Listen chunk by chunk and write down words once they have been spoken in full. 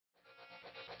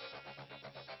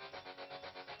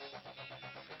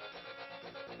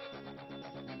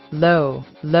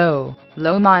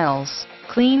low miles,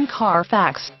 clean Car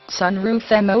Fax, sunroof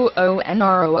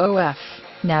MOONROOF,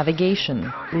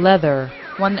 navigation, leather,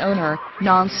 one owner,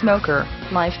 non-smoker,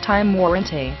 lifetime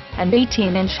warranty, and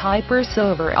 18-inch Hyper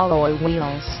Silver alloy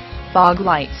wheels, fog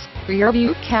lights, rear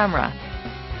view camera,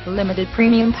 limited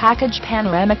premium package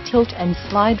panoramic tilt and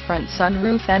slide front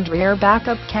sunroof and rear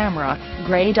backup camera,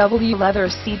 gray W leather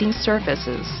seating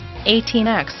surfaces,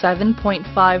 18x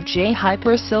 7.5J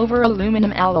Hyper Silver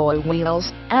aluminum alloy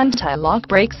wheels, anti-lock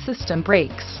brake system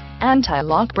brakes,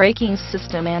 anti-lock braking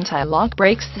system, anti-lock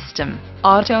brake system,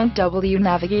 Autonet W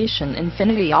navigation,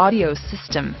 infinity audio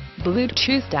system,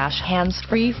 Bluetooth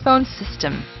hands-free phone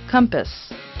system,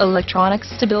 compass, electronic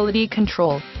stability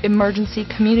control, emergency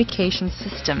communication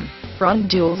system, front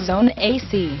dual zone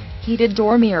AC, heated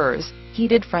door mirrors,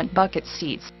 heated front bucket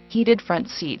seats, heated front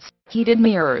seats, heated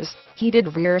mirrors,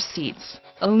 heated rear seats,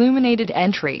 illuminated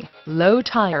entry, low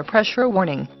tire pressure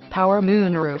warning, power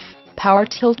moonroof, power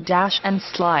tilt dash and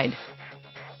slide.